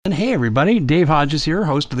Hey everybody, Dave Hodges here,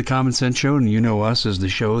 host of the Common Sense Show, and you know us as the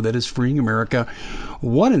show that is freeing America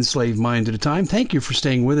one enslaved mind at a time. Thank you for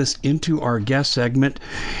staying with us into our guest segment,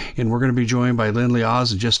 and we're going to be joined by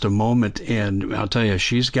Leahz in just a moment, and I'll tell you,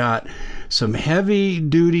 she's got some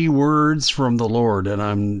heavy-duty words from the Lord, and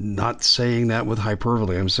I'm not saying that with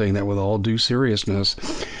hyperbole. I'm saying that with all due seriousness,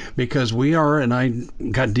 because we are, and I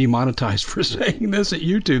got demonetized for saying this at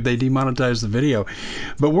YouTube. They demonetized the video,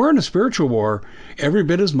 but we're in a spiritual war every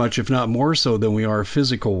bit as much, if not more so, than we are a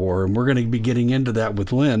physical war, and we're going to be getting into that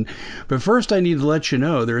with Lynn. But first, I need to let you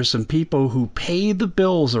know there are some people who pay the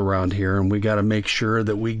bills around here, and we got to make sure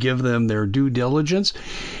that we give them their due diligence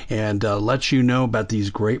and let you know about these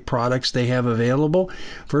great products they have available.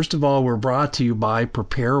 First of all, we're brought to you by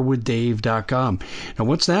preparewithdave.com. Now,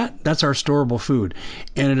 what's that? That's our storable food.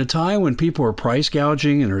 And at a time when people are price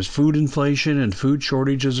gouging and there's food inflation and food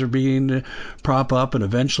shortages are beginning to prop up, and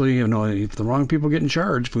eventually, if the wrong people get in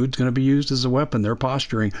charge, food's going to be used as a weapon. They're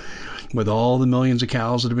posturing with all the millions of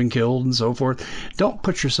cows that have been killed and so forth. Don't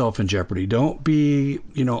put yourself in jeopardy. Don't be,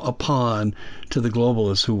 a pawn to the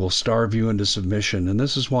globalists who will starve you into submission. And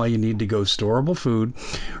this is why you need to go storable food,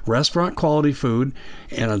 restaurant quality food,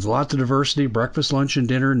 and there's lots of diversity, breakfast, lunch, and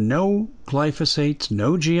dinner, no glyphosates,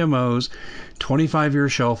 no GMOs, 25-year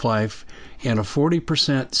shelf life, and a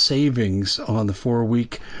 40% savings on the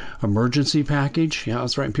 4-week emergency package. Yeah,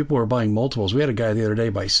 that's right. People are buying multiples. We had a guy the other day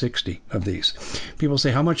buy 60 of these. People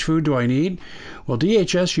say, how much food do I need? Well,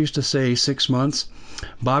 DHS used to say 6 months.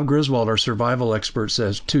 Bob Griswold, our survival expert,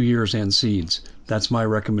 says 2 years and seeds. That's my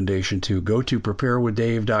recommendation too. Go to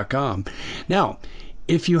preparewithdave.com. Now,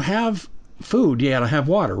 if you have food, you got to have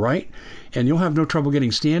water, right? And you'll have no trouble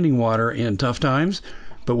getting standing water in tough times.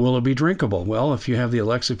 But will it be drinkable? Well, if you have the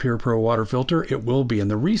Alexa Pure Pro water filter, it will be. And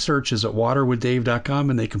the research is at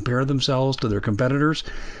waterwithdave.com, and they compare themselves to their competitors,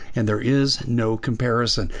 and there is no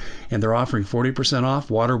comparison. And they're offering 40% off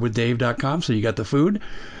waterwithdave.com. So you got the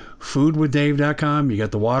foodwithdave.com, you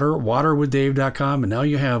got the waterwithdave.com, and now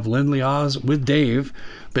you have Leahz with Dave,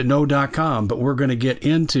 but no .com. But we're going to get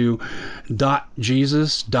into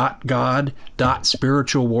 .jesus, .god,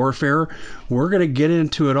 .spiritual warfare. We're going to get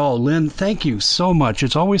into it all. Lynn, thank you so much.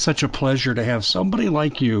 It's always such a pleasure to have somebody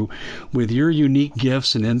like you with your unique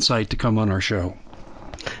gifts and insight to come on our show.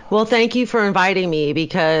 Well, thank you for inviting me,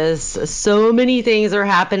 because so many things are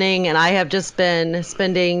happening, and I have just been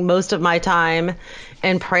spending most of my time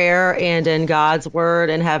in prayer and in God's word,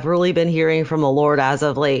 and have really been hearing from the Lord as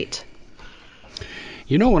of late.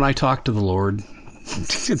 When I talk to the Lord,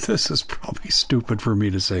 this is probably stupid for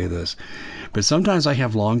me to say this, but sometimes I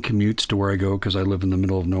have long commutes to where I go because I live in the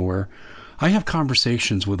middle of nowhere. I have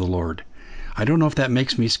conversations with the Lord. I don't know if that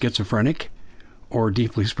makes me schizophrenic or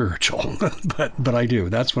deeply spiritual, but I do.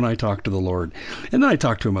 That's when I talk to the Lord. And then I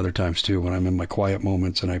talk to him other times too, when I'm in my quiet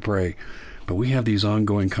moments and I pray. But we have these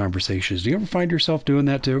ongoing conversations. Do you ever find yourself doing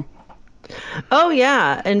that too? Oh,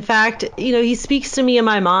 yeah. In fact, he speaks to me in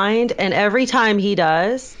my mind, and every time he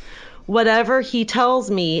does, whatever he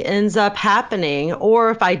tells me ends up happening.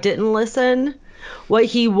 Or if I didn't listen, what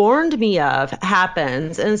he warned me of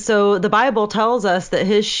happens. And so the Bible tells us that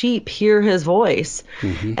his sheep hear his voice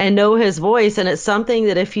and know his voice. And it's something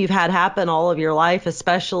that if you've had happen all of your life,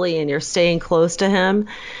 especially, and you're staying close to him,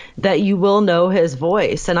 that you will know his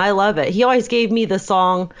voice. And I love it. He always gave me the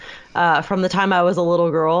song from the time I was a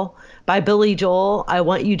little girl by Billy Joel, I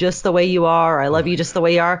Want You Just the Way You Are, I Love You Just the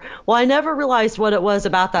Way You Are. Well, I never realized what it was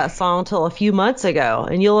about that song till a few months ago.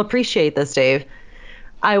 And you'll appreciate this, Dave.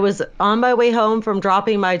 I was on my way home from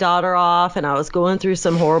dropping my daughter off, and I was going through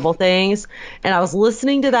some horrible things, and I was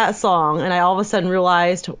listening to that song, and I all of a sudden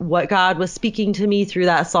realized what God was speaking to me through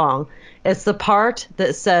that song. It's the part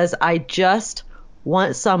that says, I just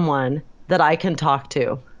want someone that I can talk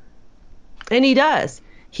to. And he does.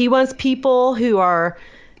 He wants people who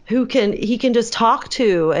he can just talk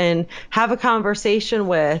to and have a conversation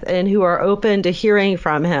with, and who are open to hearing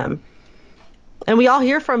from him. And we all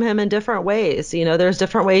hear from him in different ways. There's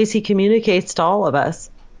different ways he communicates to all of us.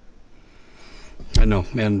 I know,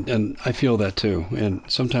 and I feel that too. And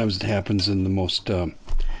sometimes it happens in the most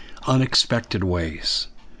unexpected ways.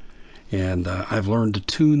 And I've learned to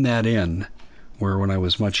tune that in, where when I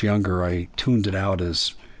was much younger, I tuned it out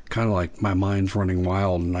as kind of like my mind's running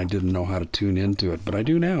wild, and I didn't know how to tune into it. But I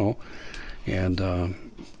do now. And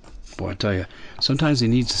boy, I tell you, sometimes he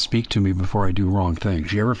needs to speak to me before I do wrong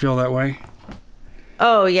things. You ever feel that way?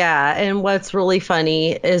 Oh, yeah. And what's really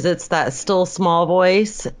funny is it's that still small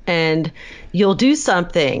voice, and you'll do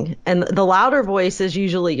something, and the louder voice is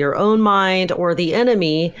usually your own mind or the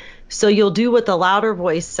enemy So you'll do what the louder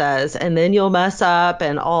voice says, and then you'll mess up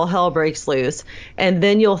and all hell breaks loose. And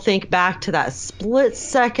then you'll think back to that split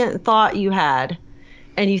second thought you had.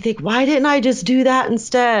 And you think, why didn't I just do that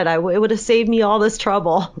instead? It would have saved me all this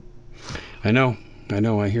trouble. I know.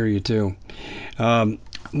 I hear you too. Well,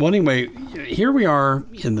 anyway, here we are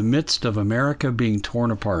in the midst of America being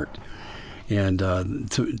torn apart. And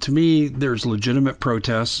to me, there's legitimate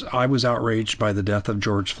protests. I was outraged by the death of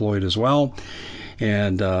George Floyd as well.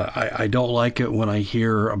 And I don't like it when I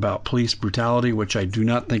hear about police brutality, which I do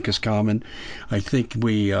not think is common. I think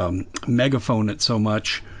we megaphone it so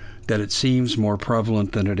much that it seems more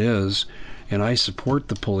prevalent than it is. And I support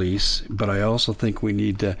the police, but I also think we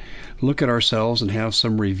need to look at ourselves and have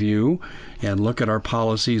some review and look at our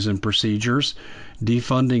policies and procedures.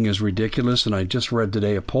 Defunding is ridiculous, and I just read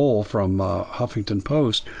today a poll from Huffington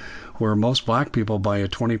Post where most black people by a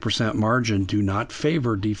 20% margin do not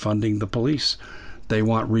favor defunding the police. They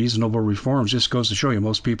want reasonable reforms. Just goes to show you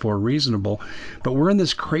most people are reasonable. But we're in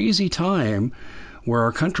this crazy time where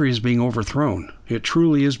our country is being overthrown. It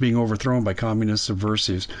truly is being overthrown by communist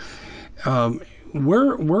subversives.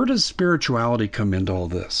 Where does spirituality come into all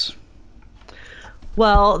this?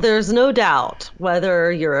 Well, there's no doubt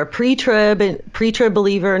whether you're a pre-trib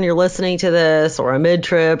believer and you're listening to this, or a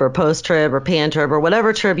mid-trib or post-trib or pan-trib or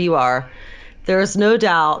whatever trib you are, there's no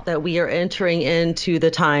doubt that we are entering into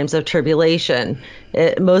the times of tribulation.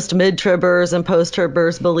 Most mid-tribbers and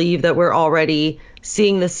post-tribbers believe that we're already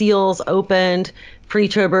seeing the seals opened.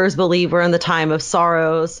 Pre-tribbers believe we're in the time of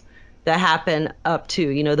sorrows that happen up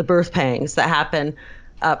to, the birth pangs that happen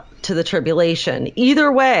up to the tribulation.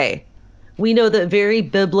 Either way, we know that very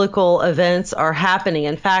biblical events are happening.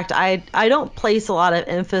 In fact, I don't place a lot of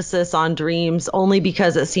emphasis on dreams only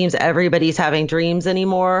because it seems everybody's having dreams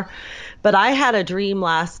anymore. But I had a dream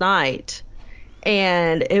last night,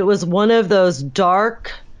 and it was one of those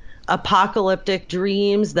dark, apocalyptic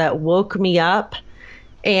dreams that woke me up.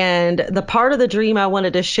 And the part of the dream I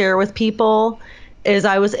wanted to share with people is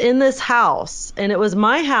I was in this house, and it was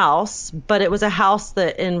my house, but it was a house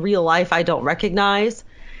that in real life I don't recognize.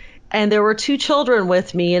 And there were two children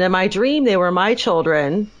with me, and in my dream they were my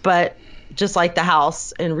children, but just like the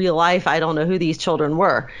house in real life, I don't know who these children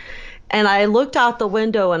were. And I looked out the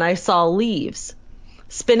window and I saw leaves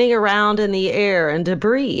spinning around in the air and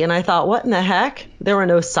debris. And I thought, what in the heck? There were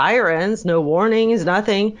no sirens, no warnings,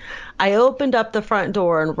 nothing. I opened up the front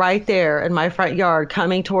door, and right there in my front yard,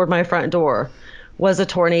 coming toward my front door, was a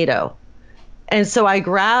tornado. And so I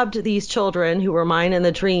grabbed these children who were mine in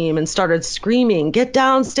the dream and started screaming, get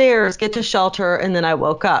downstairs, get to shelter. And then I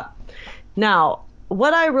woke up. Now,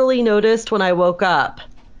 what I really noticed when I woke up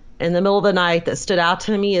in the middle of the night that stood out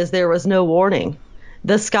to me is there was no warning.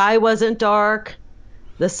 The sky wasn't dark.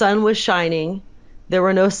 The sun was shining. There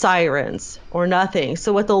were no sirens or nothing.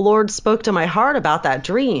 So what the Lord spoke to my heart about that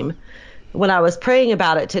dream when I was praying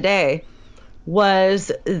about it today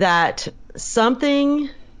was that something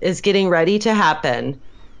is getting ready to happen,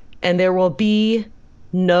 and there will be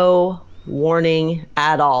no warning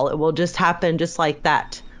at all. It will just happen just like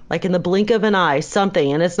that, like in the blink of an eye,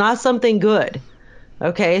 something. And it's not something good.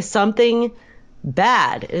 Okay, something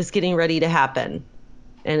bad is getting ready to happen,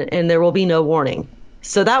 and there will be no warning.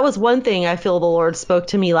 So that was one thing I feel the Lord spoke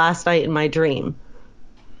to me last night in my dream.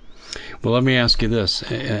 Well, let me ask you this,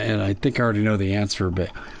 and I think I already know the answer, but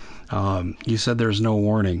you said there's no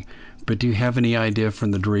warning. But do you have any idea from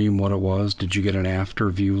the dream what it was? Did you get an after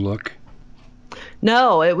view look?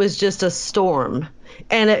 No, it was just a storm.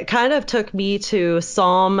 And it kind of took me to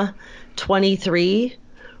Psalm 23,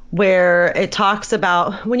 where it talks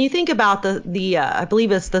about, when you think about the I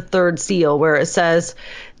believe it's the third seal, where it says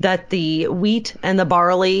that the wheat and the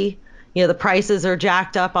barley, the prices are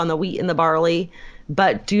jacked up on the wheat and the barley,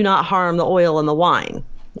 but do not harm the oil and the wine.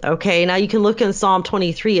 Okay, now you can look in Psalm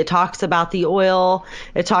 23. It talks about the oil.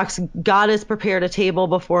 It talks, God has prepared a table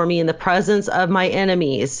before me in the presence of my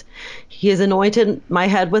enemies. He has anointed my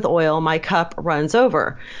head with oil. My cup runs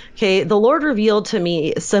over. Okay, the Lord revealed to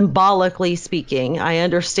me, symbolically speaking, I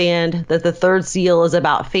understand that the third seal is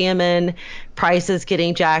about famine, prices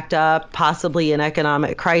getting jacked up, possibly an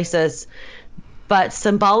economic crisis. But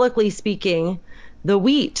symbolically speaking, the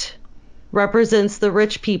wheat represents the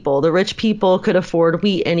rich people. The rich people could afford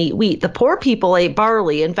wheat and eat wheat. The poor people ate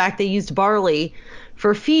barley. In fact, they used barley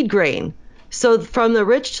for feed grain. So from the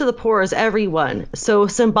rich to the poor is everyone. So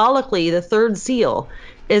symbolically, the third seal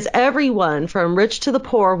is everyone from rich to the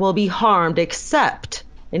poor will be harmed except,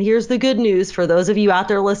 and here's the good news for those of you out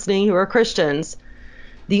there listening who are Christians,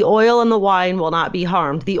 the oil and the wine will not be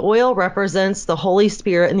harmed. The oil represents the Holy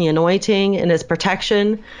Spirit and the anointing and his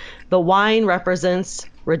protection. The wine represents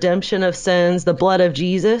redemption of sins, the blood of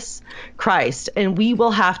Jesus Christ. And we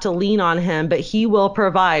will have to lean on him, but he will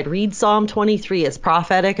provide. Read Psalm 23. It's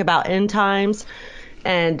prophetic about end times,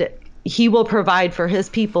 and he will provide for his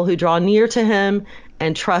people who draw near to him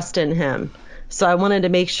and trust in him. So I wanted to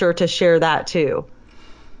make sure to share that too.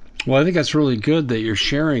 Well, I think that's really good that you're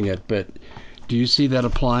sharing it, but do you see that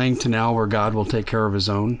applying to now where God will take care of his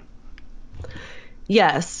own?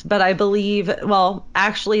 Yes, but I believe, well,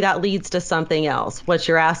 actually that leads to something else, what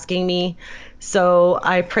you're asking me. So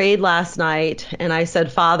I prayed last night and I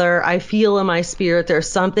said, Father, I feel in my spirit there's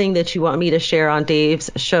something that you want me to share on Dave's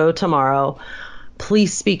show tomorrow.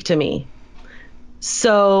 Please speak to me.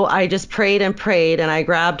 So I just prayed and I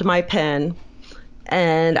grabbed my pen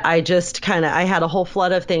and I just I had a whole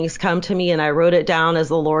flood of things come to me and I wrote it down as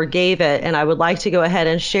the Lord gave it. And I would like to go ahead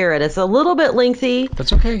and share it. It's a little bit lengthy.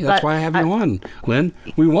 That's okay. That's why I have you on, Lynn.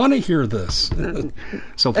 We want to hear this.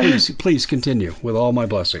 So please continue with all my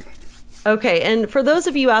blessing. Okay. And for those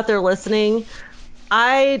of you out there listening,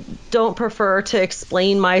 I don't prefer to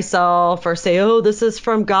explain myself or say, oh, this is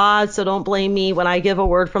from God, so don't blame me when I give a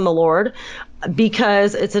word from the Lord,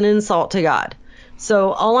 because it's an insult to God.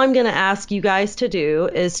 So all I'm going to ask you guys to do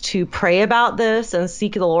is to pray about this and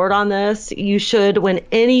seek the Lord on this. You should, when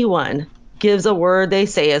anyone gives a word they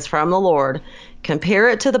say is from the Lord, compare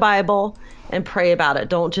it to the Bible and pray about it.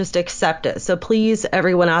 Don't just accept it. So please,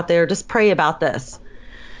 everyone out there, just pray about this.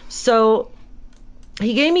 So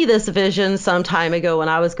he gave me this vision some time ago when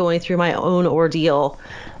I was going through my own ordeal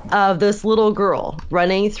of this little girl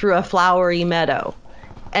running through a flowery meadow.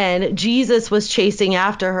 And Jesus was chasing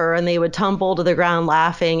after her, and they would tumble to the ground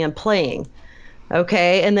laughing and playing.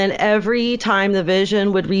 Okay. And then every time the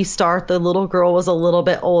vision would restart, the little girl was a little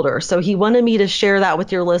bit older. So he wanted me to share that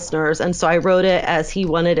with your listeners. And so I wrote it as he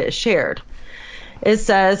wanted it shared. It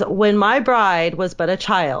says, when my bride was but a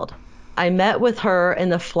child, I met with her in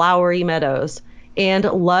the flowery meadows and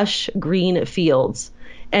lush green fields.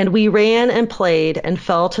 And we ran and played and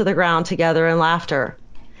fell to the ground together in laughter.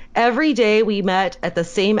 Every day we met at the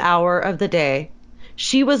same hour of the day.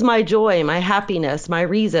 She was my joy, my happiness, my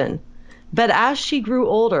reason. But as she grew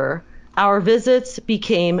older, our visits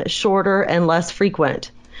became shorter and less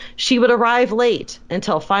frequent. She would arrive late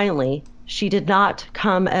until finally she did not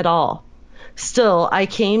come at all. Still, I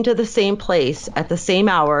came to the same place at the same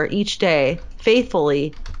hour each day,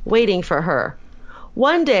 faithfully waiting for her.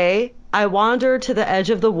 One day, I wandered to the edge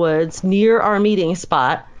of the woods near our meeting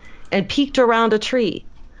spot and peeked around a tree.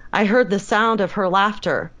 I heard the sound of her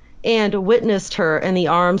laughter and witnessed her in the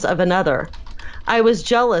arms of another. I was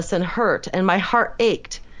jealous and hurt, and my heart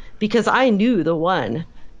ached because I knew the one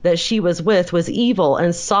that she was with was evil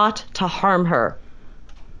and sought to harm her.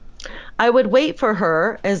 I would wait for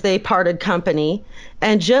her as they parted company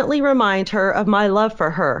and gently remind her of my love for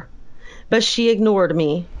her, but she ignored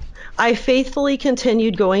me. I faithfully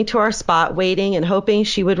continued going to our spot, waiting and hoping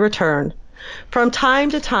she would return. From time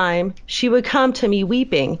to time, she would come to me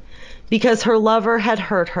weeping because her lover had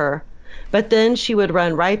hurt her, but then she would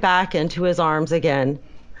run right back into his arms again.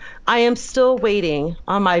 I am still waiting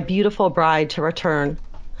on my beautiful bride to return.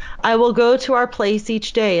 I will go to our place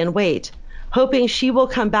each day and wait, hoping she will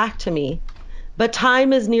come back to me. But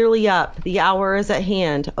time is nearly up. The hour is at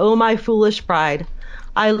hand. Oh, my foolish bride,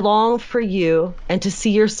 I long for you and to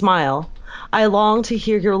see your smile. I long to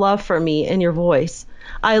hear your love for me in your voice.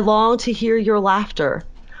 I long to hear your laughter.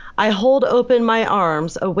 I hold open my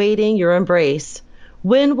arms, awaiting your embrace.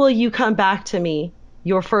 When will you come back to me,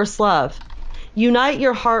 your first love? Unite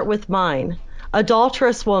your heart with mine.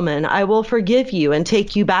 Adulterous woman, I will forgive you and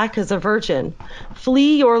take you back as a virgin.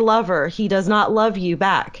 Flee your lover, he does not love you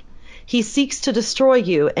back. He seeks to destroy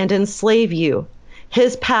you and enslave you.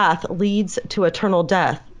 His path leads to eternal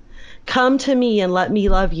death. Come to me and let me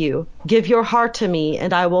love you. Give your heart to me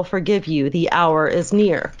and I will forgive you. The hour is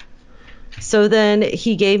near. So then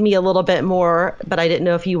he gave me a little bit more, but I didn't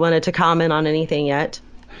know if you wanted to comment on anything yet.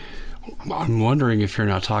 I'm wondering if you're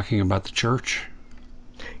not talking about the church.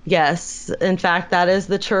 Yes. In fact, that is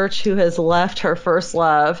the church who has left her first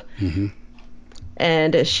love. Mm-hmm.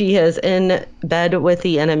 And she is in bed with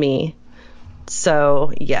the enemy.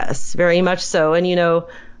 So, yes, very much so. And, you know,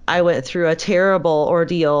 I went through a terrible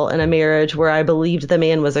ordeal in a marriage where I believed the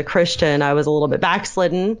man was a Christian. I was a little bit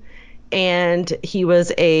backslidden. And he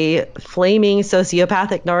was a flaming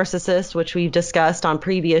sociopathic narcissist, which we've discussed on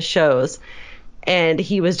previous shows. And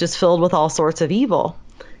he was just filled with all sorts of evil.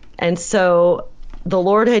 And so the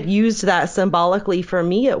Lord had used that symbolically for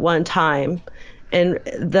me at one time. And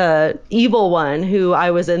the evil one, who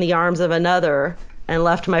I was in the arms of another, and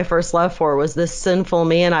left my first love for was this sinful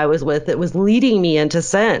man I was with. It was leading me into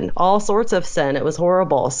sin, all sorts of sin. It was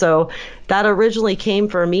horrible. So that originally came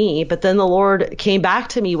for me, but then the Lord came back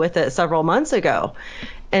to me with it several months ago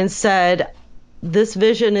and said, this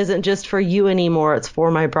vision isn't just for you anymore. It's for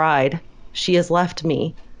my bride. She has left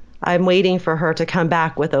me. I'm waiting for her to come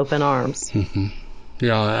back with open arms.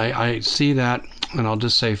 Yeah, I see that, and I'll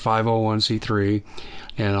just say 501c3,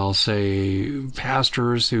 and I'll say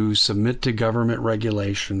pastors who submit to government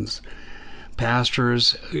regulations.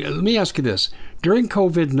 Pastors, let me ask you this. During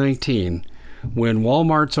COVID-19, when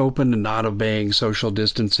Walmart's opened and not obeying social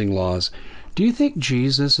distancing laws, do you think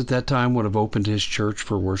Jesus at that time would have opened his church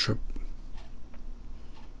for worship?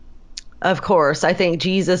 Of course, I think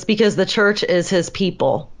Jesus, because the church is his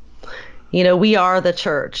people. You know, we are the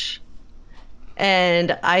church.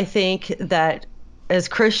 And I think that as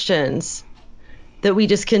Christians, that we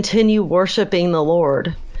just continue worshiping the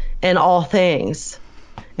Lord in all things.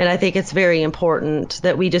 And I think it's very important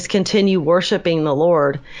that we just continue worshiping the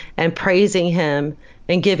Lord and praising him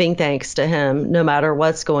and giving thanks to him no matter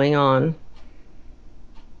what's going on.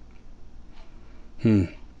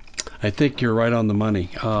 I think you're right on the money.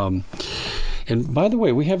 And by the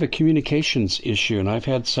way, we have a communications issue, and I've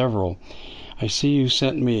had several. I see you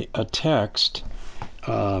sent me a text,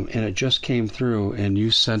 and it just came through, and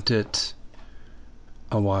you sent it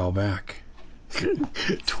a while back.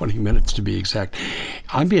 20 minutes to be exact.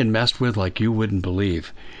 I'm being messed with like you wouldn't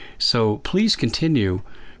believe. So please continue,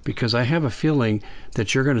 because I have a feeling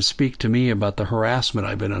that you're going to speak to me about the harassment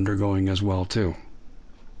I've been undergoing as well, too.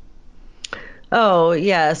 Oh,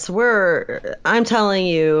 yes. I'm telling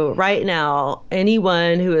you right now,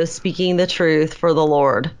 anyone who is speaking the truth for the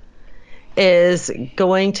Lord is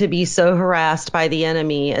going to be so harassed by the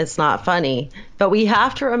enemy. It's not funny. But we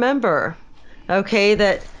have to remember, okay,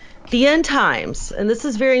 that the end times, and this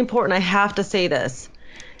is very important, I have to say this,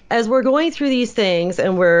 as we're going through these things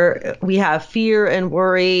and we have fear and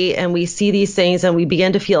worry and we see these things and we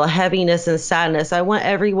begin to feel a heaviness and sadness, I want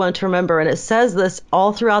everyone to remember, and it says this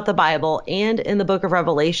all throughout the Bible and in the book of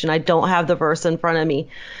Revelation. I don't have the verse in front of me,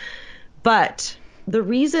 but the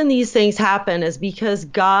reason these things happen is because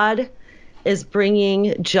God is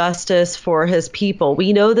bringing justice for his people.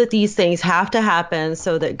 We know that these things have to happen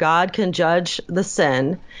so that God can judge the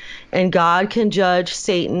sin and God can judge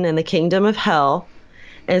Satan and the kingdom of hell,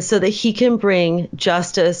 and so that he can bring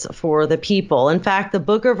justice for the people. In fact, the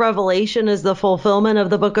book of Revelation is the fulfillment of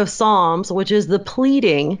the book of Psalms, which is the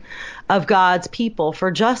pleading of God's people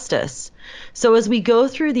for justice. So as we go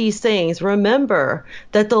through these things, remember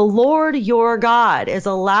that the Lord your God is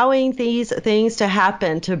allowing these things to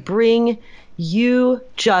happen to bring you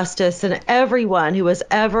justice, and everyone who has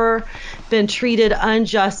ever been treated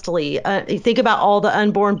unjustly. Think about all the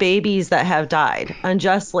unborn babies that have died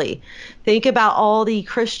unjustly. Think about all the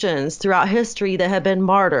Christians throughout history that have been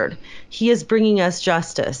martyred. He is bringing us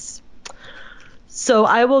justice. So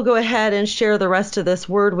I will go ahead and share the rest of this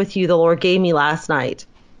word with you the Lord gave me last night.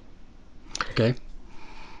 Okay.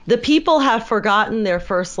 The people have forgotten their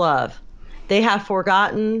first love. They have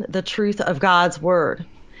forgotten the truth of God's word.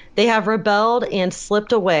 They have rebelled and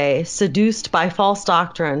slipped away, seduced by false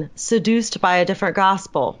doctrine, seduced by a different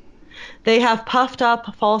gospel. They have puffed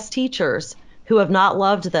up false teachers who have not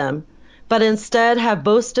loved them, but instead have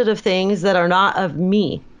boasted of things that are not of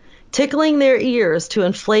me, tickling their ears to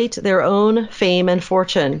inflate their own fame and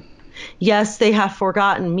fortune. Yes, they have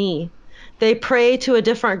forgotten me. They pray to a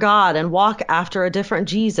different God and walk after a different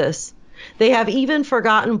Jesus. They have even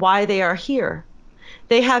forgotten why they are here.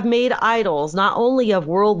 They have made idols not only of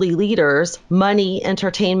worldly leaders, money,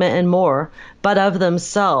 entertainment, and more, but of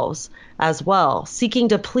themselves as well, seeking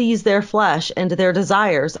to please their flesh and their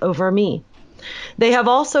desires over me. They have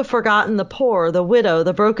also forgotten the poor, the widow,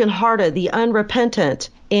 the brokenhearted, the unrepentant,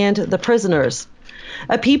 and the prisoners.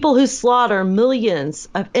 A people who slaughter millions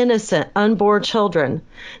of innocent, unborn children,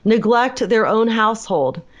 neglect their own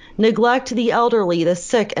household, neglect the elderly, the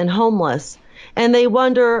sick, and homeless, and they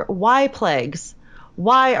wonder, why plagues?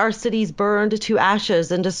 Why are cities burned to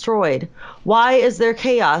ashes and destroyed? Why is there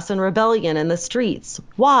chaos and rebellion in the streets?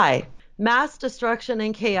 Why? Mass destruction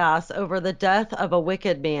and chaos over the death of a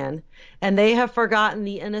wicked man, and they have forgotten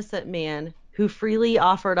the innocent man who freely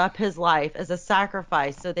offered up his life as a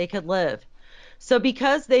sacrifice so they could live. So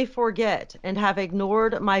because they forget and have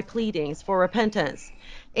ignored my pleadings for repentance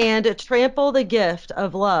and trample the gift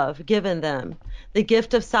of love given them, the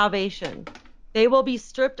gift of salvation, they will be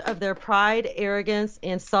stripped of their pride, arrogance,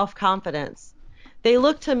 and self-confidence. They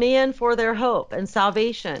look to man for their hope and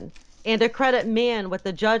salvation, and accredit man with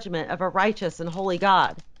the judgment of a righteous and holy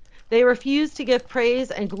God. They refuse to give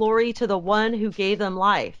praise and glory to the one who gave them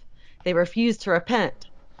life, They refuse to repent.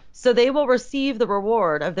 So they will receive the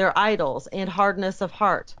reward of their idols and hardness of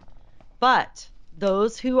heart. But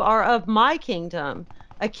those who are of my kingdom,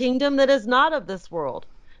 a kingdom that is not of this world,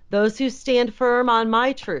 those who stand firm on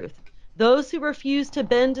my truth, those who refuse to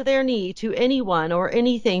bend their knee to anyone or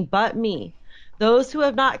anything but me, those who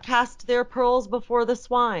have not cast their pearls before the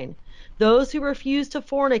swine, those who refuse to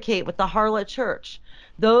fornicate with the harlot church,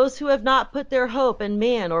 those who have not put their hope in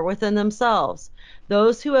man or within themselves,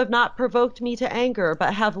 those who have not provoked me to anger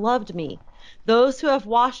but have loved me, those who have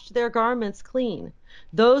washed their garments clean,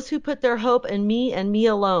 those who put their hope in me and me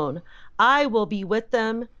alone. I will be with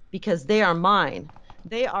them because they are mine.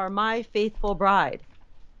 They are my faithful bride.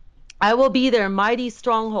 I will be their mighty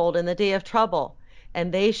stronghold in the day of trouble,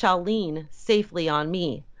 and they shall lean safely on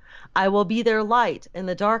me. I will be their light in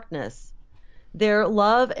the darkness. Their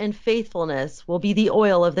love and faithfulness will be the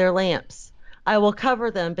oil of their lamps. I will cover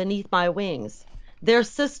them beneath my wings. Their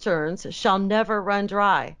cisterns shall never run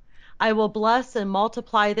dry. I will bless and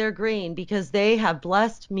multiply their grain because they have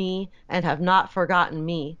blessed me and have not forgotten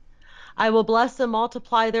me. I will bless and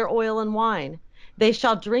multiply their oil and wine. They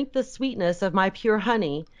shall drink the sweetness of my pure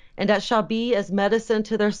honey, and it shall be as medicine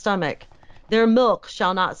to their stomach. Their milk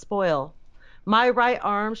shall not spoil. My right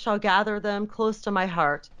arm shall gather them close to my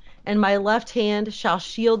heart, and my left hand shall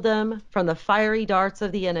shield them from the fiery darts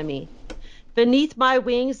of the enemy. Beneath my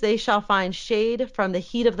wings they shall find shade from the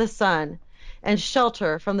heat of the sun, and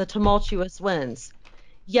shelter from the tumultuous winds.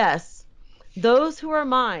 Yes, those who are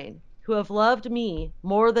mine, who have loved me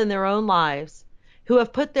more than their own lives, who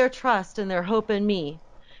have put their trust and their hope in me,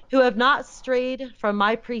 who have not strayed from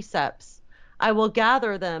my precepts, I will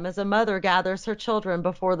gather them as a mother gathers her children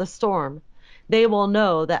before the storm. They will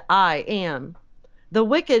know that I am. The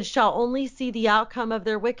wicked shall only see the outcome of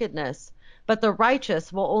their wickedness, but the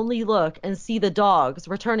righteous will only look and see the dogs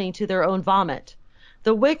returning to their own vomit.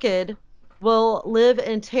 The wicked will live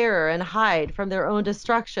in terror and hide from their own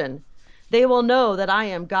destruction. They will know that I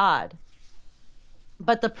am God.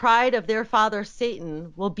 But the pride of their father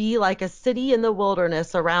Satan will be like a city in the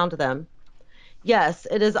wilderness around them. Yes,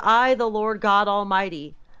 it is I, the Lord God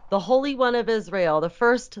Almighty, the Holy One of Israel, the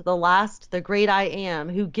first, the last, the great I am,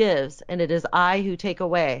 who gives, and it is I who take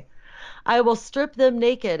away. I will strip them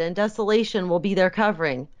naked, and desolation will be their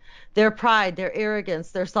covering. Their pride, their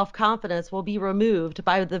arrogance, their self-confidence will be removed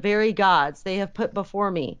by the very gods they have put before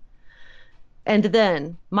me. And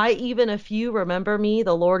then, might even a few remember me,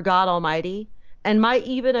 the Lord God Almighty? And might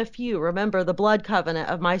even a few remember the blood covenant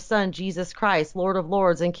of my Son, Jesus Christ, Lord of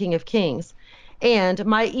Lords and King of Kings? And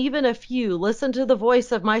might even a few listen to the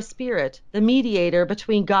voice of my Spirit, the mediator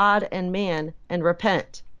between God and man, and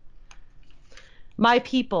repent? My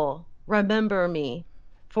people, remember me,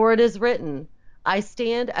 for it is written, I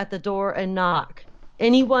stand at the door and knock.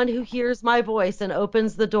 Anyone who hears my voice and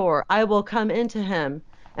opens the door, I will come into him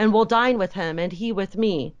and will dine with him and he with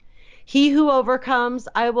me. He who overcomes,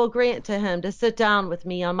 I will grant to him to sit down with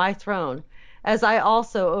me on my throne, as I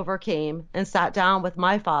also overcame and sat down with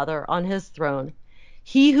my Father on his throne.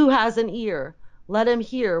 He who has an ear, let him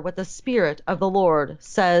hear what the Spirit of the Lord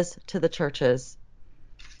says to the churches.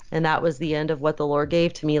 And that was the end of what the Lord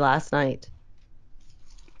gave to me last night.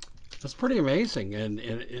 That's pretty amazing. And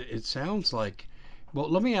it sounds like, well,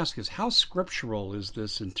 let me ask you, how scriptural is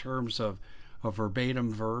this in terms of a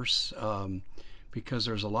verbatim verse? Because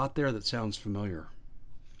there's a lot there that sounds familiar.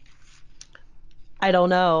 I don't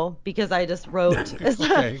know, because I just wrote.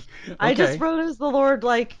 Okay. I just Okay. wrote as the Lord,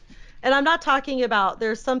 like, and I'm not talking about,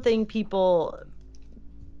 there's something people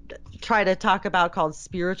try to talk about called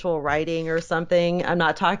spiritual writing or something. I'm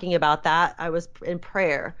not talking about that. I was in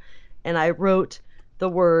prayer and I wrote the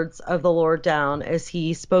words of the Lord down as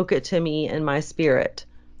he spoke it to me in my spirit.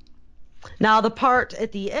 Now, the part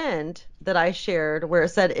at the end that I shared where it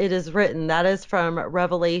said, it is written, that is from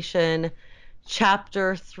Revelation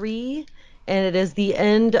chapter 3, and it is the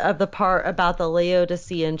end of the part about the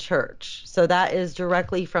Laodicean church. So that is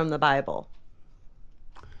directly from the Bible.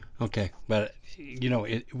 Okay. But,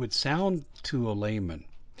 it would sound to a layman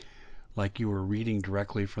like you were reading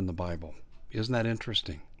directly from the Bible. Isn't that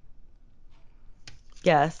interesting?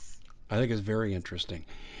 Yes. I think it's very interesting.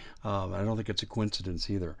 I don't think it's a coincidence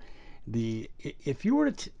either. If you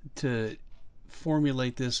were to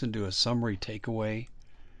formulate this into a summary takeaway,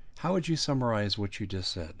 how would you summarize what you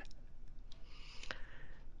just said?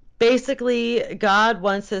 Basically, God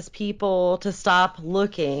wants his people to stop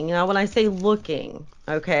looking. Now, when I say looking,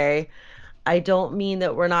 okay, I don't mean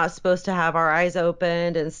that we're not supposed to have our eyes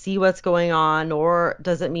opened and see what's going on, nor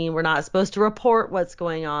does it mean we're not supposed to report what's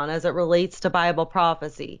going on as it relates to Bible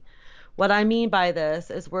prophecy. What I mean by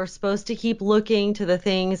this is we're supposed to keep looking to the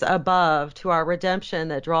things above, to our redemption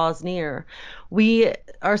that draws near. We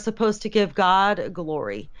are supposed to give God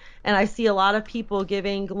glory. And I see a lot of people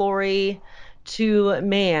giving glory to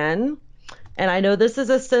man. And I know this is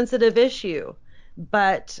a sensitive issue,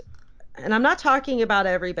 but, and I'm not talking about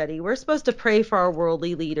everybody. We're supposed to pray for our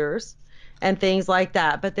worldly leaders and things like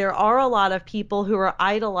that. But there are a lot of people who are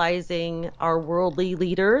idolizing our worldly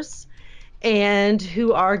leaders and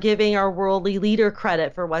who are giving our worldly leader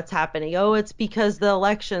credit for what's happening. Oh, it's because the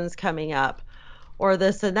election's coming up or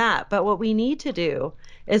this and that. But what we need to do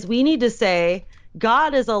is we need to say,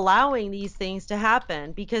 God is allowing these things to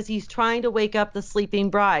happen because he's trying to wake up the sleeping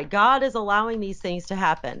bride. God is allowing these things to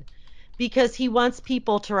happen because he wants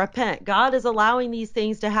people to repent. God is allowing these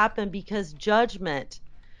things to happen because judgment,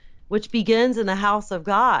 which begins in the house of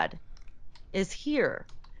God, is here.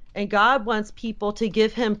 And God wants people to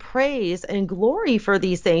give him praise and glory for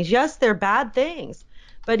these things. Yes, they're bad things.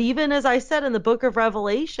 But even as I said in the book of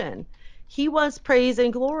Revelation, he wants praise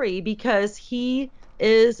and glory because he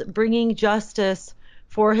is bringing justice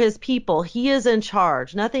for his people. He is in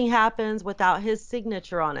charge. Nothing happens without his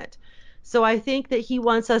signature on it. So I think that he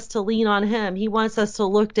wants us to lean on him. He wants us to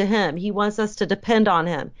look to him. He wants us to depend on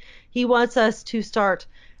him. He wants us to start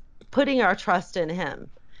putting our trust in him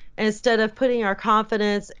instead of putting our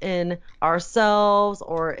confidence in ourselves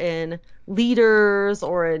or in leaders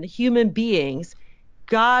or in human beings.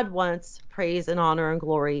 God wants praise and honor and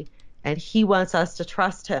glory, and he wants us to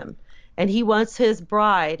trust him. And he wants his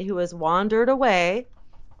bride who has wandered away.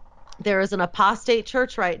 There is an apostate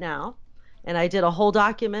church right now, and I did a whole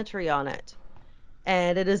documentary on it.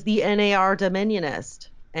 And it is the NAR Dominionist.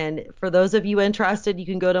 And for those of you interested, you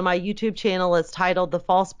can go to my YouTube channel. It's titled The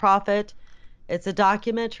False Prophet. It's a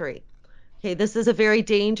documentary. Okay, this is a very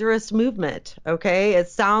dangerous movement. Okay, it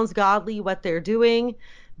sounds godly what they're doing,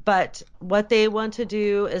 but what they want to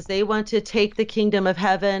do is they want to take the kingdom of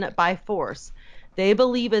heaven by force. They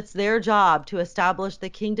believe it's their job to establish the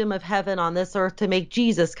kingdom of heaven on this earth to make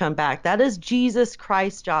Jesus come back. That is Jesus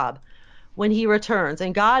Christ's job when he returns.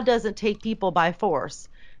 And God doesn't take people by force.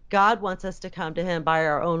 God wants us to come to him by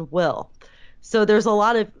our own will. So there's a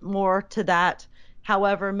lot of more to that.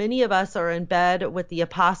 However, many of us are in bed with the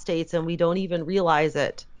apostates and we don't even realize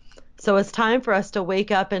it. So it's time for us to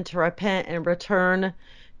wake up and to repent and return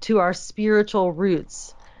to our spiritual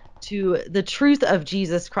roots, to the truth of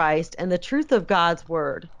Jesus Christ and the truth of God's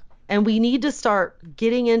word. And we need to start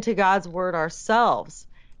getting into God's word ourselves.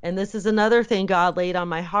 And this is another thing God laid on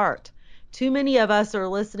my heart. Too many of us are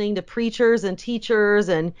listening to preachers and teachers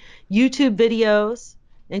and YouTube videos,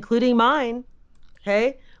 including mine.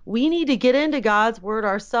 Okay? We need to get into God's word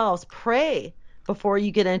ourselves. Pray before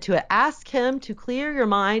you get into it. Ask him to clear your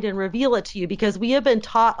mind and reveal it to you because we have been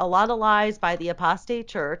taught a lot of lies by the apostate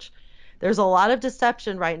church. There's a lot of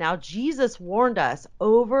deception right now. Jesus warned us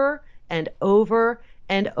over and over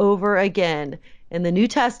and over again in the New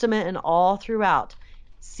Testament and all throughout.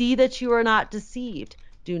 See that you are not deceived.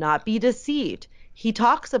 Do not be deceived. He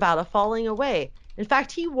talks about a falling away. In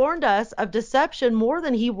fact, he warned us of deception more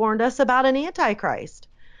than he warned us about an antichrist,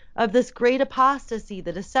 of this great apostasy,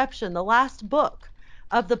 the deception. The last book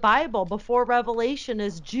of the Bible before Revelation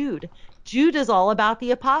is Jude. Jude is all about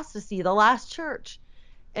the apostasy, the last church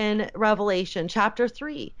in Revelation chapter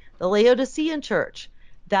 3, the Laodicean church.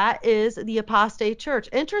 That is the apostate church.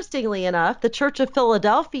 Interestingly enough, the Church of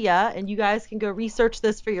Philadelphia, and you guys can go research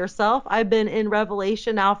this for yourself. I've been in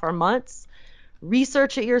Revelation now for months.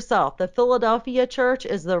 Research it yourself. The Philadelphia church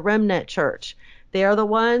is the remnant church. They are the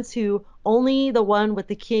ones who only the one with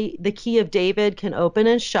the key of David can open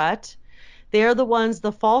and shut. They are the ones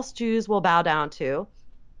the false Jews will bow down to.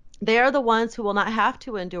 They are the ones who will not have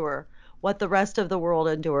to endure what the rest of the world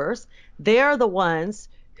endures. They are the ones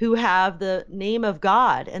who have the name of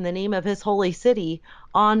God and the name of his holy city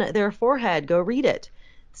on their forehead. Go read it.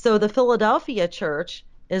 So the Philadelphia church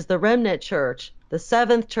is the remnant church. The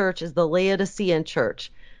seventh church is the Laodicean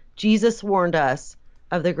church. Jesus warned us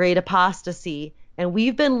of the great apostasy, and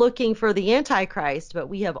we've been looking for the Antichrist, but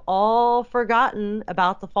we have all forgotten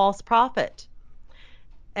about the false prophet.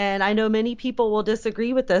 And I know many people will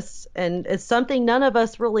disagree with this, and it's something none of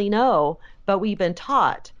us really know, but we've been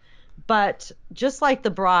taught. But just like the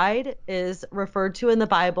bride is referred to in the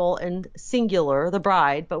Bible in singular, the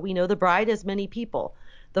bride, but we know the bride is many people.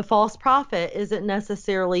 The false prophet isn't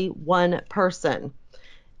necessarily one person.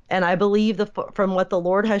 And I believe from what the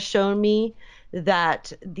Lord has shown me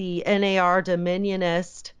that the NAR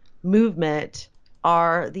Dominionist movement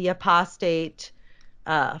are the apostate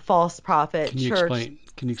false prophet church.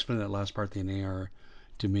 Can you explain that last part, the NAR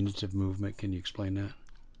diminutive movement? Can you explain that?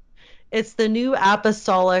 It's the New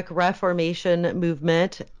Apostolic Reformation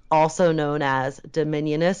movement, also known as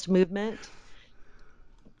Dominionist movement.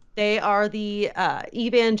 They are the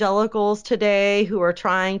evangelicals today who are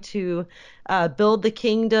trying to build the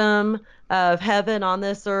kingdom of heaven on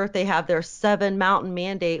this earth. They have their seven mountain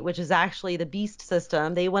mandate, which is actually the beast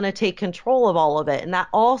system. They want to take control of all of it. And that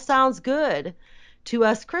all sounds good to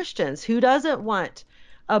us Christians. Who doesn't want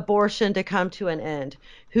abortion to come to an end?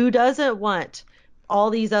 Who doesn't want all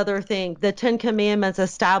these other things, the Ten Commandments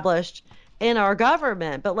established in our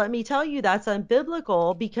government? But let me tell you, that's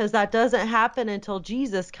unbiblical because that doesn't happen until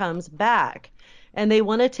Jesus comes back. And they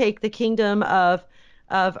want to take the kingdom of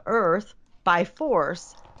earth by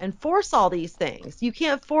force and force all these things. You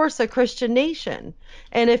can't force a Christian nation.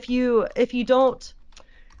 And if you don't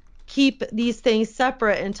keep these things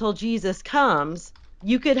separate until Jesus comes,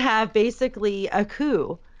 you could have basically a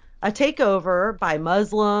coup, a takeover by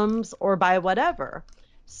Muslims or by whatever.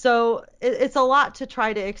 So it's a lot to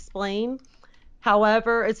try to explain.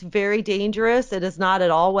 However, it's very dangerous. It is not at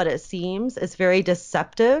all what it seems. It's very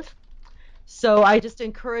deceptive. So I just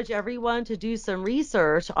encourage everyone to do some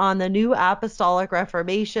research on the New Apostolic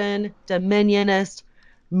Reformation Dominionist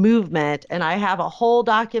movement. And I have a whole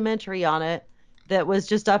documentary on it that was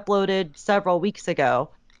just uploaded several weeks ago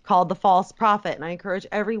called The False Prophet. And I encourage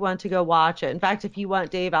everyone to go watch it. In fact, if you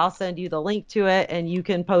want, Dave, I'll send you the link to it and you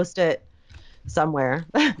can post it somewhere.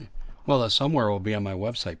 Well, somewhere will be on my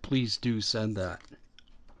website. Please do send that.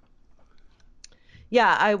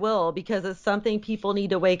 Yeah, I will, because it's something people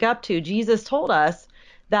need to wake up to. Jesus told us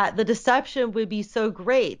that the deception would be so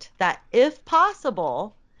great that if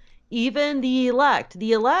possible, even the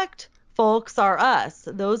elect folks are us,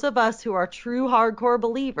 those of us who are true hardcore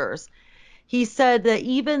believers. He said that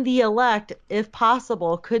even the elect, if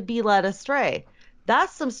possible, could be led astray.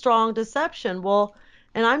 That's some strong deception. Well,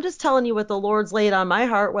 and I'm just telling you what the Lord's laid on my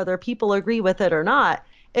heart, whether people agree with it or not.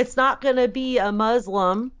 It's not going to be a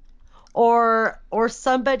Muslim or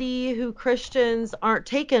somebody who Christians aren't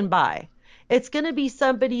taken by. It's going to be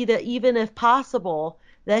somebody that, even if possible,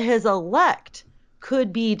 that his elect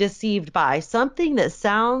could be deceived by, something that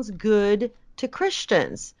sounds good to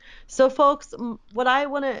Christians. So folks, what I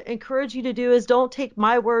want to encourage you to do is don't take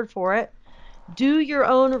my word for it. Do your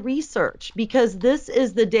own research, because this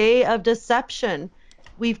is the day of deception.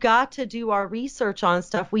 We've got to do our research on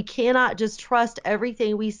stuff. We cannot just trust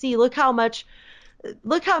everything we see. Look how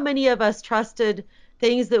many of us trusted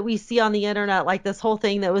things that we see on the internet, like this whole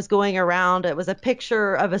thing that was going around. It was a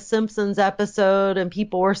picture of a Simpsons episode, and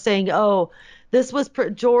people were saying, "Oh, this was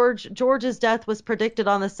George's death was predicted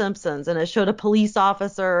on the Simpsons," and it showed a police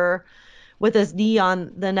officer with his knee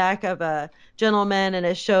on the neck of a gentleman, and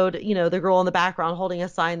it showed, the girl in the background holding a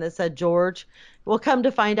sign that said George. Well, come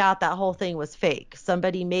to find out, that whole thing was fake.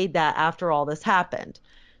 Somebody made that after all this happened.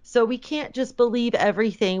 So we can't just believe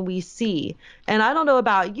everything we see. And I don't know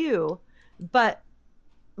about you, but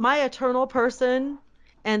my eternal person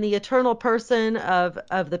and the eternal person of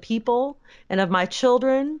the people and of my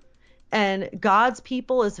children and God's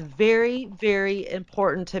people is very, very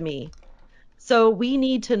important to me. So we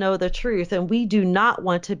need to know the truth, and we do not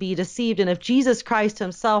want to be deceived. And if Jesus Christ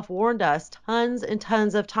himself warned us tons and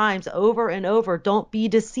tons of times over and over, don't be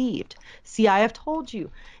deceived. See, I have told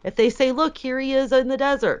you. If they say, look, here he is in the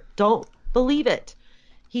desert, don't believe it.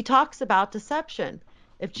 He talks about deception.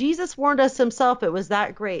 If Jesus warned us himself, it was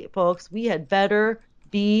that great, folks. We had better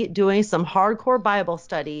be doing some hardcore Bible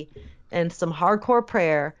study and some hardcore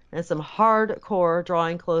prayer and some hardcore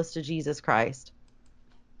drawing close to Jesus Christ.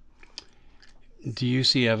 Do you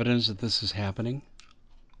see evidence that this is happening?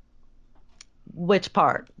 Which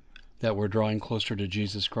part? That we're drawing closer to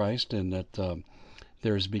Jesus Christ, and that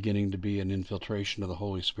there is beginning to be an infiltration of the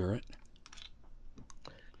Holy Spirit?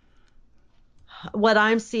 What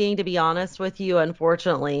I'm seeing, to be honest with you,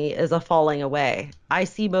 unfortunately, is a falling away. I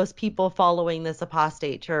see most people following this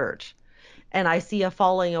apostate church, and I see a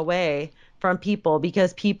falling away from people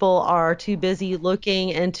because people are too busy looking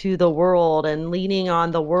into the world and leaning on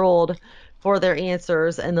the world for their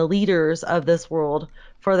answers and the leaders of this world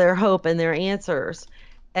for their hope and their answers.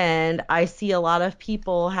 And I see a lot of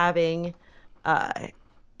people having uh,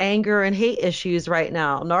 anger and hate issues right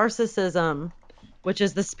now, narcissism, which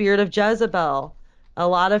is the spirit of Jezebel. A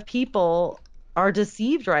lot of people are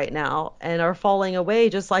deceived right now and are falling away,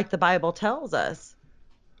 just like the Bible tells us.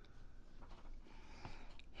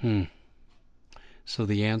 So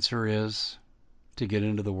the answer is to get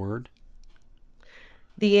into the Word?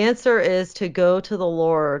 The answer is to go to the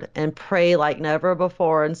Lord and pray like never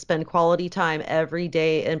before and spend quality time every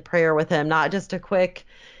day in prayer with him, not just a quick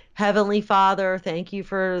Heavenly Father, thank you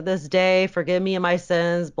for this day. Forgive me of my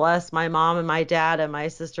sins. Bless my mom and my dad and my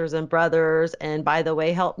sisters and brothers. And by the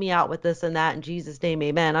way, help me out with this and that in Jesus' name,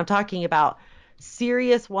 amen. I'm talking about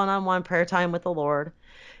serious one-on-one prayer time with the Lord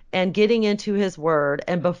and getting into his word.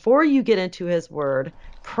 And before you get into his word,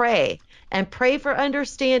 pray and pray for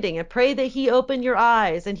understanding and pray that he open your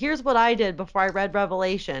eyes. And here's what I did before I read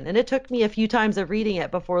Revelation. And it took me a few times of reading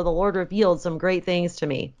it before the Lord revealed some great things to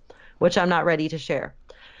me, which I'm not ready to share.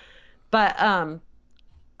 But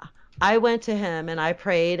I went to him and I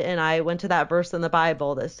prayed, and I went to that verse in the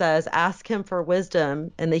Bible that says, ask him for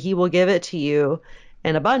wisdom and that he will give it to you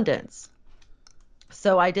in abundance.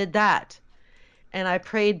 So I did that, and I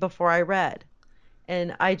prayed before I read.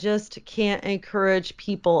 And I just can't encourage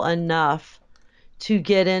people enough to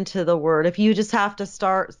get into the word. If you just have to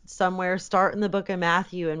start somewhere, start in the book of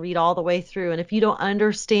Matthew and read all the way through. And if you don't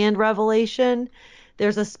understand Revelation,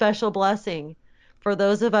 there's a special blessing for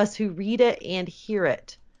those of us who read it and hear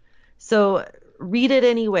it. So read it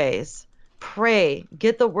anyways. Pray.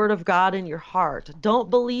 Get the word of God in your heart.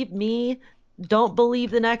 Don't believe me. Don't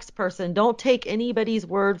believe the next person. Don't take anybody's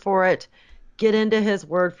word for it. Get into his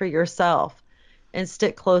word for yourself and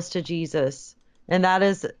stick close to Jesus. And that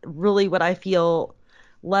is really what I feel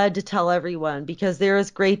led to tell everyone, because there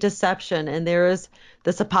is great deception, and there is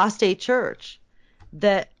this apostate church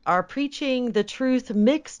that are preaching the truth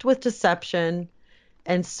mixed with deception,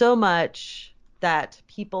 and so much that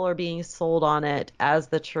people are being sold on it as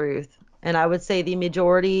the truth. And I would say the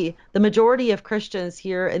majority of Christians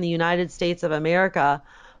here in the United States of America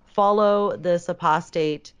follow this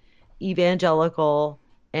apostate evangelical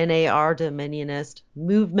NAR dominionist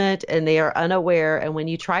movement, and they are unaware. And when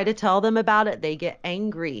you try to tell them about it, they get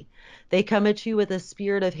angry. They come at you with a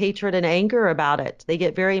spirit of hatred and anger about it. They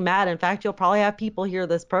get very mad. In fact, you'll probably have people hear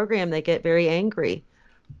this program that get very angry.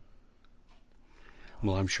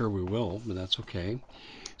 Well, I'm sure we will, but that's okay.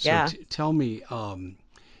 So Yeah. tell me,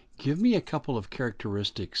 give me a couple of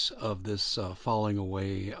characteristics of this falling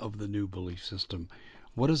away of the new belief system.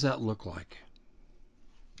 What does that look like?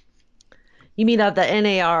 You mean of the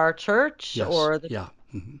NAR church Yes. or the, Yeah.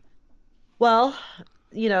 Hmm. well,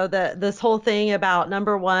 this whole thing about,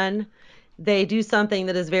 number one, they do something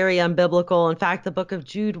that is very unbiblical. In fact, the book of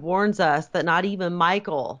Jude warns us that not even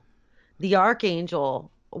Michael, the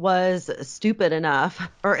archangel, was stupid enough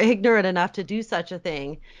or ignorant enough to do such a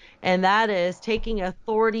thing. And that is taking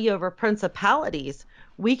authority over principalities.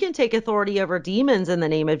 We can take authority over demons in the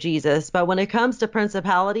name of Jesus, but when it comes to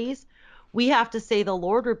principalities, we have to say, the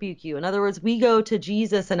Lord rebuke you. In other words, we go to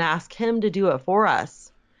Jesus and ask him to do it for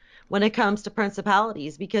us when it comes to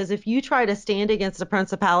principalities, because if you try to stand against a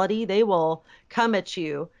principality, they will come at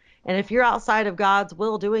you. And if you're outside of God's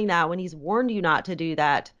will doing that, when he's warned you not to do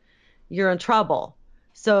that, you're in trouble.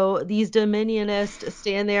 So these dominionists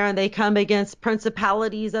stand there and they come against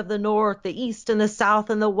principalities of the north, the east, and the south,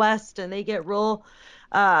 and the west, and they get real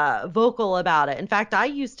vocal about it. In fact, I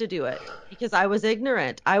used to do it because I was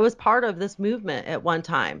ignorant. I was part of this movement at one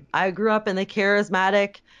time. I grew up in the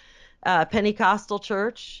charismatic Pentecostal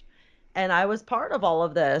church, and I was part of all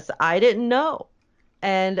of this. I didn't know.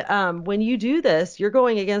 And when you do this, you're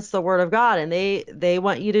going against the word of God, and they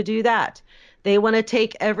want you to do that. They want to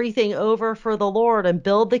take everything over for the Lord and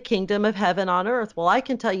build the kingdom of heaven on earth. Well, I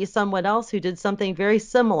can tell you someone else who did something very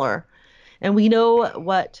similar, and we know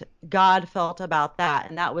what God felt about that,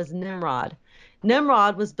 and that was Nimrod.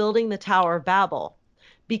 Nimrod was building the Tower of Babel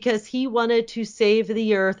because he wanted to save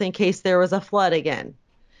the earth in case there was a flood again.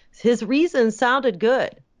 His reason sounded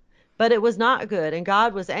good, but it was not good, and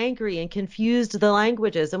God was angry and confused the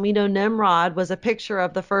languages. And we know Nimrod was a picture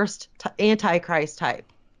of the first Antichrist type.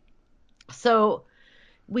 So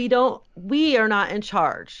we are not in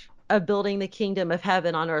charge of building the kingdom of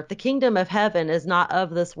heaven on earth. The kingdom of heaven is not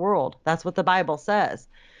of this world. That's what the Bible says.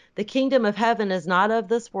 The kingdom of heaven is not of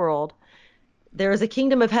this world. There is a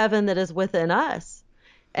kingdom of heaven that is within us.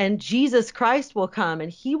 And Jesus Christ will come and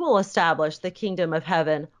he will establish the kingdom of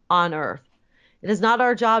heaven on earth. It is not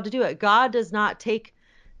our job to do it. God does not take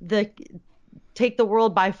the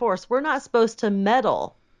world by force. We're not supposed to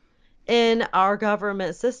meddle in our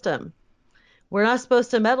government system. We're not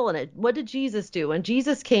supposed to meddle in it. What did Jesus do? When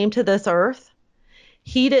Jesus came to this earth,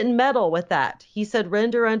 he didn't meddle with that. He said,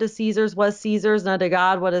 render unto Caesar's what Caesar's, and unto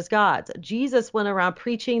God what is God's. Jesus went around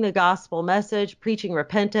preaching the gospel message, preaching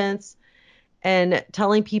repentance, and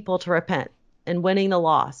telling people to repent and winning the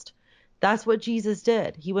lost. That's what Jesus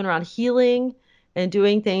did. He went around healing and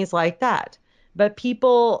doing things like that. But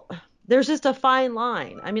people, there's just a fine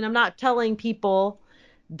line. I mean, I'm not telling people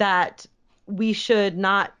that we should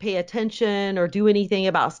not pay attention or do anything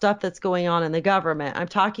about stuff that's going on in the government. I'm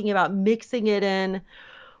talking about mixing it in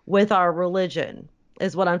with our religion,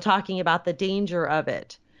 is what I'm talking about, the danger of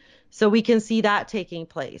it. So we can see that taking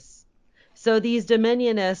place. So these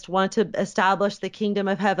dominionists want to establish the kingdom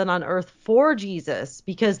of heaven on earth for Jesus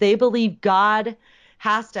because they believe God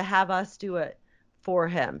has to have us do it for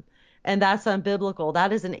him. And that's unbiblical.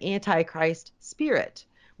 That is an antichrist spirit.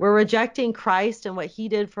 We're rejecting Christ and what he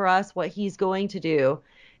did for us, what he's going to do.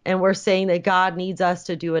 And we're saying that God needs us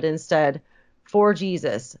to do it instead for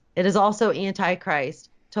Jesus. It is also antichrist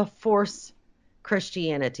to force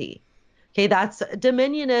Christianity. Okay, that's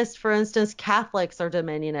dominionist. For instance, Catholics are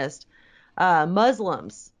dominionist.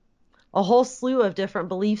 Muslims, a whole slew of different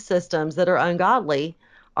belief systems that are ungodly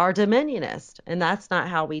are dominionist, and that's not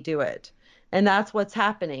how we do it. And that's what's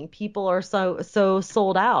happening. People are so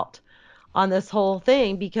sold out on this whole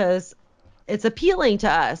thing because it's appealing to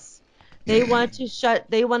us. They want to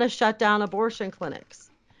shut down abortion clinics.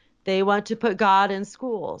 They want to put God in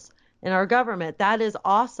schools, in our government. That is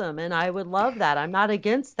awesome, and I would love that. I'm not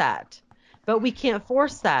against that. But we can't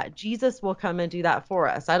force that. Jesus will come and do that for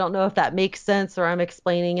us. I don't know if that makes sense or I'm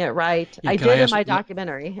explaining it right. Yeah, I can I did in ask? my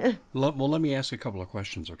documentary. Well, let me ask a couple of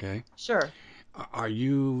questions, okay? Sure. Are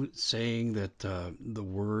you saying that the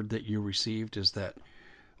word that you received is that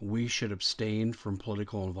we should abstain from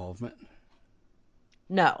political involvement?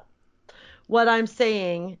 No. What I'm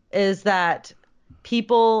saying is that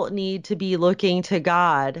people need to be looking to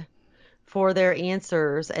God for their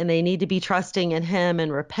answers, and they need to be trusting in him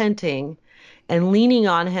and repenting and leaning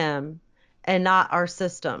on him and not our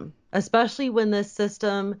system, especially when this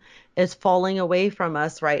system is falling away from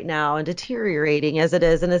us right now and deteriorating as it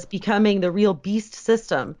is, and it's becoming the real beast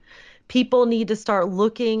system. People need to start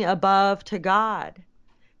looking above to God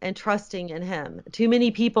and trusting in him. Too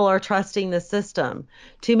many people are trusting the system.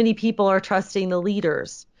 Too many people are trusting the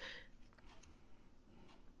leaders.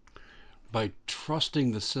 By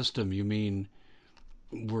trusting the system, you mean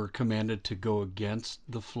we're commanded to go against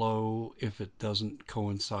the flow if it doesn't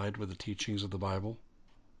coincide with the teachings of the Bible?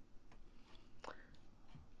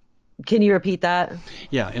 Can you repeat that?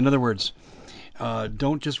 Yeah, in other words,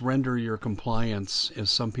 don't just render your compliance, as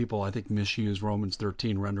some people I think misuse Romans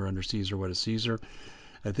 13, render under Caesar what is Caesar.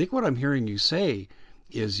 I think what I'm hearing you say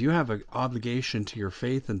is you have an obligation to your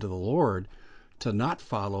faith and to the Lord to not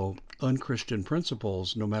follow unchristian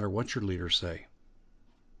principles no matter what your leaders say.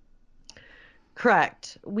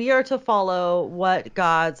 Correct. We are to follow what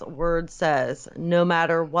God's word says, no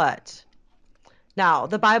matter what. Now,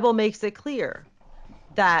 the Bible makes it clear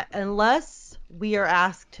that unless we are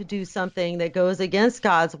asked to do something that goes against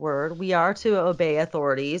God's word, we are to obey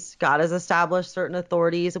authorities. God has established certain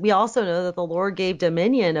authorities. We also know that the Lord gave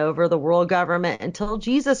dominion over the world government until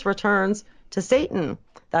Jesus returns to Satan.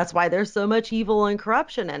 That's why there's so much evil and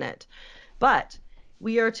corruption in it. But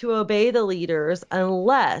we are to obey the leaders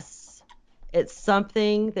unless it's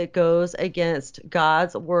something that goes against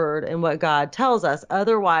God's word and what God tells us.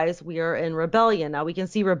 Otherwise, we are in rebellion. Now, we can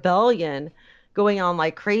see rebellion going on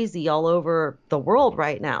like crazy all over the world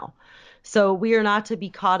right now. So we are not to be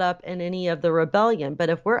caught up in any of the rebellion. But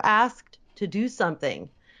if we're asked to do something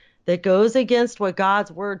that goes against what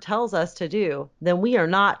God's word tells us to do, then we are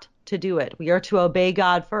not to do it. We are to obey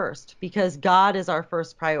God first because God is our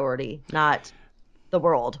first priority, not the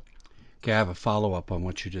world. Okay, I have a follow up on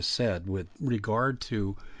what you just said with regard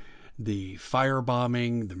to the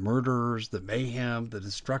firebombing, the murders, the mayhem, the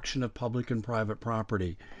destruction of public and private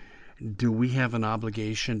property. Do we have an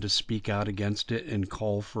obligation to speak out against it and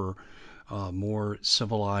call for more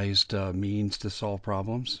civilized means to solve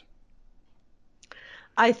problems?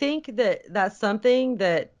 I think that that's something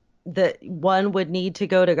that one would need to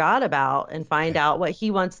go to God about and find Okay. out what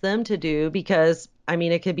he wants them to do because I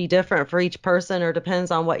mean it could be different for each person or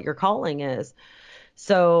depends on what your calling is.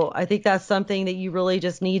 So I think that's something that you really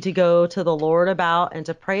just need to go to the Lord about and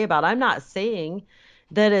to pray about. I'm not saying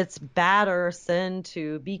that it's bad or a sin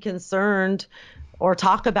to be concerned or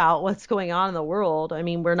talk about what's going on in the world. I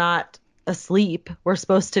mean, we're not asleep. We're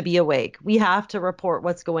supposed to be awake. We have to report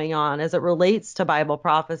what's going on as it relates to Bible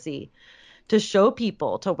prophecy to show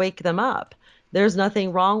people, to wake them up. There's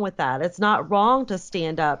nothing wrong with that. It's not wrong to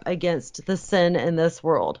stand up against the sin in this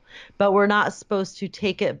world, but we're not supposed to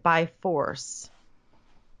take it by force.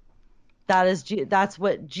 That's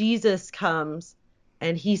what Jesus comes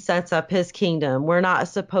and he sets up his kingdom. We're not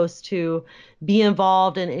supposed to be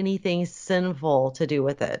involved in anything sinful to do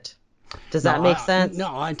with it. Does No, that make sense?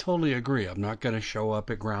 I totally agree. I'm not going to show up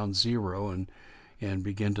at ground zero and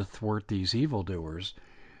begin to thwart these evildoers.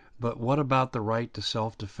 But what about the right to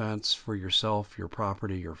self-defense for yourself, your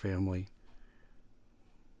property, your family?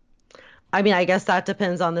 I mean, I guess that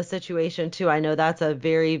depends on the situation too. I know that's a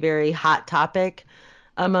very, very hot topic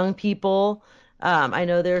among people. I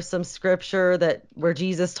know there's some scripture that where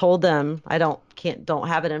Jesus told them, don't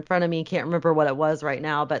have it in front of me, can't remember what it was right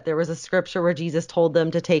now, but there was a scripture where Jesus told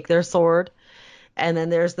them to take their sword. And then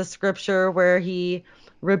there's the scripture where he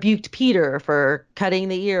rebuked Peter for cutting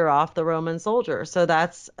the ear off the Roman soldier. So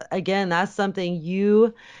that's something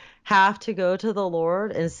you have to go to the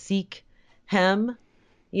Lord and seek him.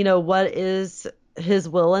 What is his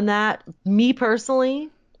will in that? Me personally,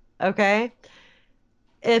 okay?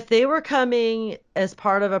 If they were coming as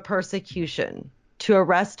part of a persecution to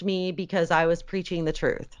arrest me because I was preaching the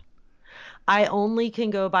truth, I only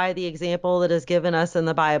can go by the example that is given us in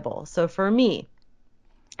the Bible. So for me,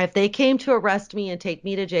 if they came to arrest me and take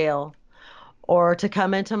me to jail or to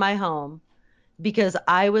come into my home because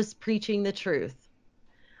I was preaching the truth,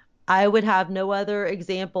 I would have no other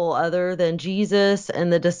example other than Jesus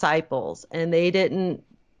and the disciples, and they didn't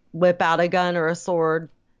whip out a gun or a sword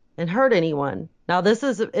and hurt anyone. Now, this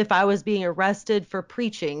is if I was being arrested for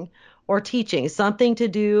preaching or teaching, something to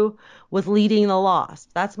do with leading the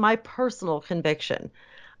lost. That's my personal conviction.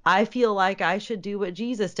 I feel like I should do what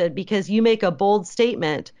Jesus did because you make a bold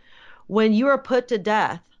statement when you are put to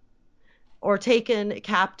death or taken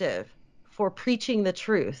captive for preaching the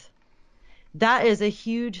truth. That is a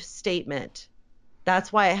huge statement.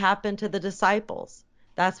 That's why it happened to the disciples.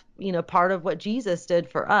 That's, part of what Jesus did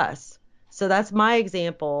for us. So that's my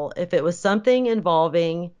example if it was something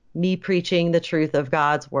involving me preaching the truth of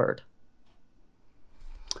God's word.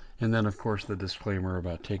 And then, of course, the disclaimer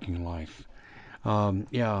about taking life.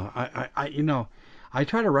 Yeah, I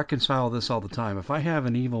try to reconcile this all the time. If I have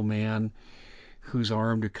an evil man who's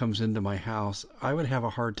armed who comes into my house, I would have a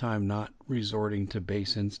hard time not resorting to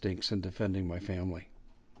base instincts and defending my family.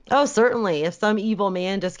 Oh, certainly. If some evil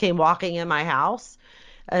man just came walking in my house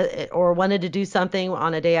or wanted to do something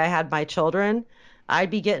on a day I had my children, I'd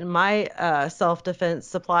be getting my self-defense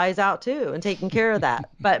supplies out too and taking care of that.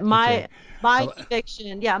 But Okay.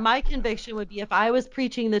 my conviction would be if I was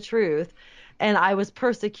preaching the truth and I was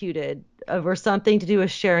persecuted over something to do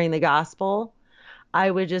with sharing the gospel, I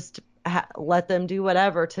would just let them do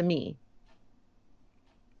whatever to me.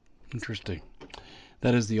 Interesting.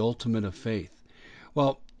 That is the ultimate of faith.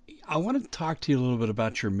 Well, I want to talk to you a little bit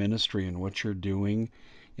about your ministry and what you're doing.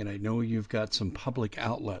 And I know you've got some public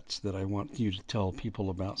outlets that I want you to tell people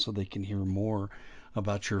about so they can hear more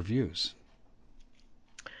about your views.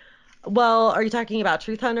 Well, are you talking about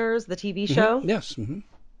Truth Hunters, the TV show? Yes.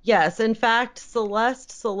 Yes, in fact, Celeste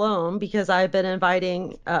Salome, because I've been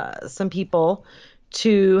inviting some people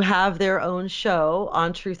to have their own show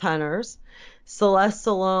on Truth Hunters. Celeste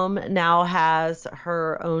Salome now has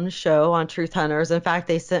her own show on Truth Hunters. In fact,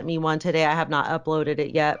 they sent me one today. I have not uploaded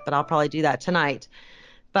it yet, but I'll probably do that tonight.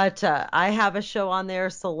 But I have a show on there.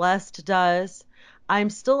 Celeste does. I'm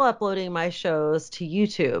still uploading my shows to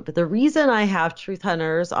YouTube. The reason I have Truth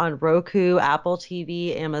Hunters on Roku, Apple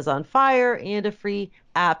TV, Amazon Fire, and a free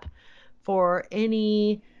app for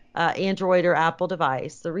any Android or Apple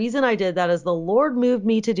device. The reason I did that is the Lord moved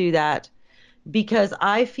me to do that because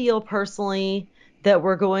I feel personally that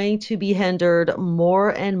we're going to be hindered more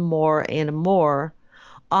and more and more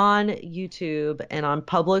on YouTube and on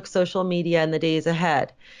public social media in the days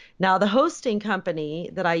ahead. Now, the hosting company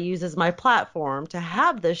that I use as my platform to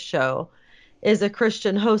have this show is a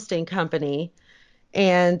Christian hosting company.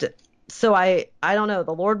 And so I don't know,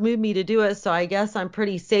 the Lord moved me to do it. So I guess I'm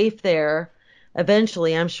pretty safe there.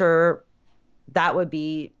 Eventually, I'm sure that would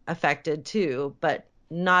be affected too, but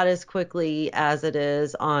not as quickly as it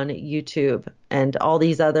is on YouTube and all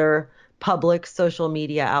these other public social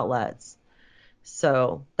media outlets.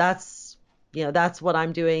 So that's what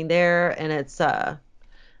I'm doing there. And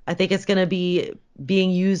I think it's going to be being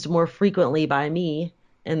used more frequently by me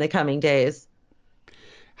in the coming days.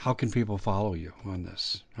 How can people follow you on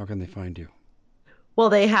this? How can they find you? Well,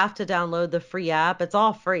 they have to download the free app. It's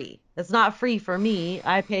all free. It's not free for me.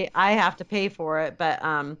 I have to pay for it,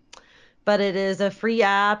 but it is a free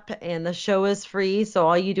app and the show is free. So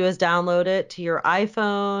all you do is download it to your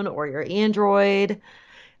iPhone or your Android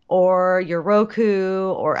or your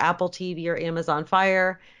Roku or Apple TV or Amazon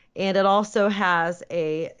Fire. And it also has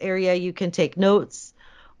a area you can take notes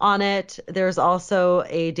on it. There's also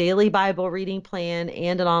a daily Bible reading plan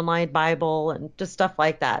and an online Bible and just stuff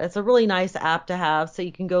like that. It's a really nice app to have, so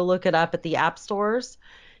you can go look it up at the app stores.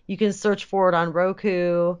 You can search for it on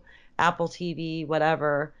Roku, Apple TV,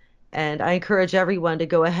 whatever. And I encourage everyone to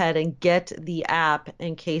go ahead and get the app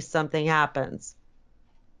in case something happens.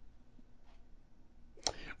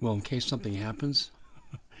 Well, in case something happens,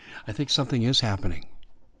 I think something is happening.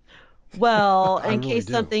 Well, I in really case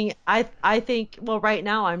do. something, I think, well, right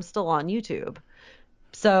now I'm still on YouTube.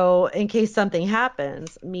 So in case something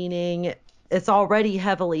happens, meaning it's already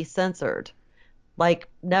heavily censored like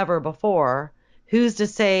never before. Who's to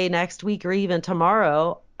say next week or even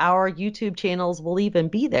tomorrow our YouTube channels will even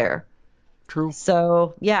be there? True.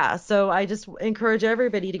 So, yeah, so I just encourage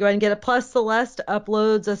everybody to go ahead and get it. Plus, Celeste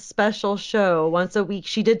uploads a special show once a week.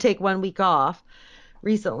 She did take 1 week off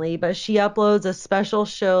recently, but she uploads a special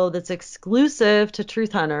show that's exclusive to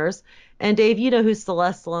Truth Hunters. And Dave, you know who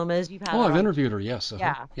Celeste Sloan is. You've had Oh, her I've on. interviewed her. Yes.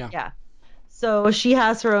 Yeah, Yeah. yeah. So she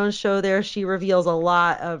has her own show there. She reveals a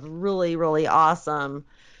lot of really, really awesome,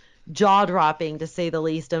 jaw-dropping, to say the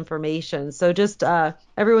least, information. So just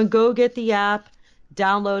everyone go get the app,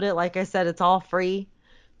 download it. Like I said, it's all free.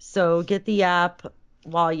 So get the app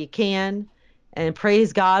while you can and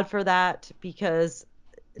praise God for that because,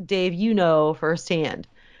 Dave, you know firsthand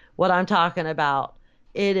what I'm talking about.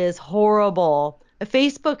 It is horrible.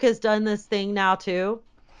 Facebook has done this thing now too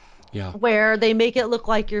Yeah. where they make it look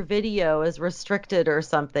like your video is restricted or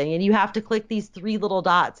something, and you have to click these three little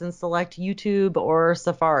dots and select YouTube or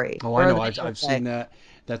Safari Oh, I or know. the I've video seen play. that.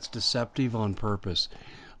 That's deceptive on purpose.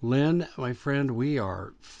 Lynn, my friend, we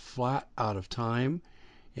are flat out of time.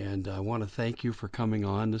 And I want to thank you for coming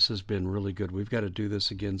on. This has been really good. We've got to do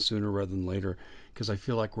this again sooner rather than later because I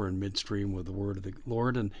feel like we're in midstream with the word of the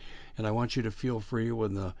Lord. And I want you to feel free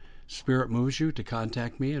when the Spirit moves you to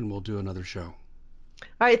contact me and we'll do another show.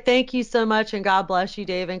 All right, thank you so much, and God bless you,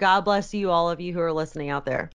 Dave, and God bless you, all of you who are listening out there.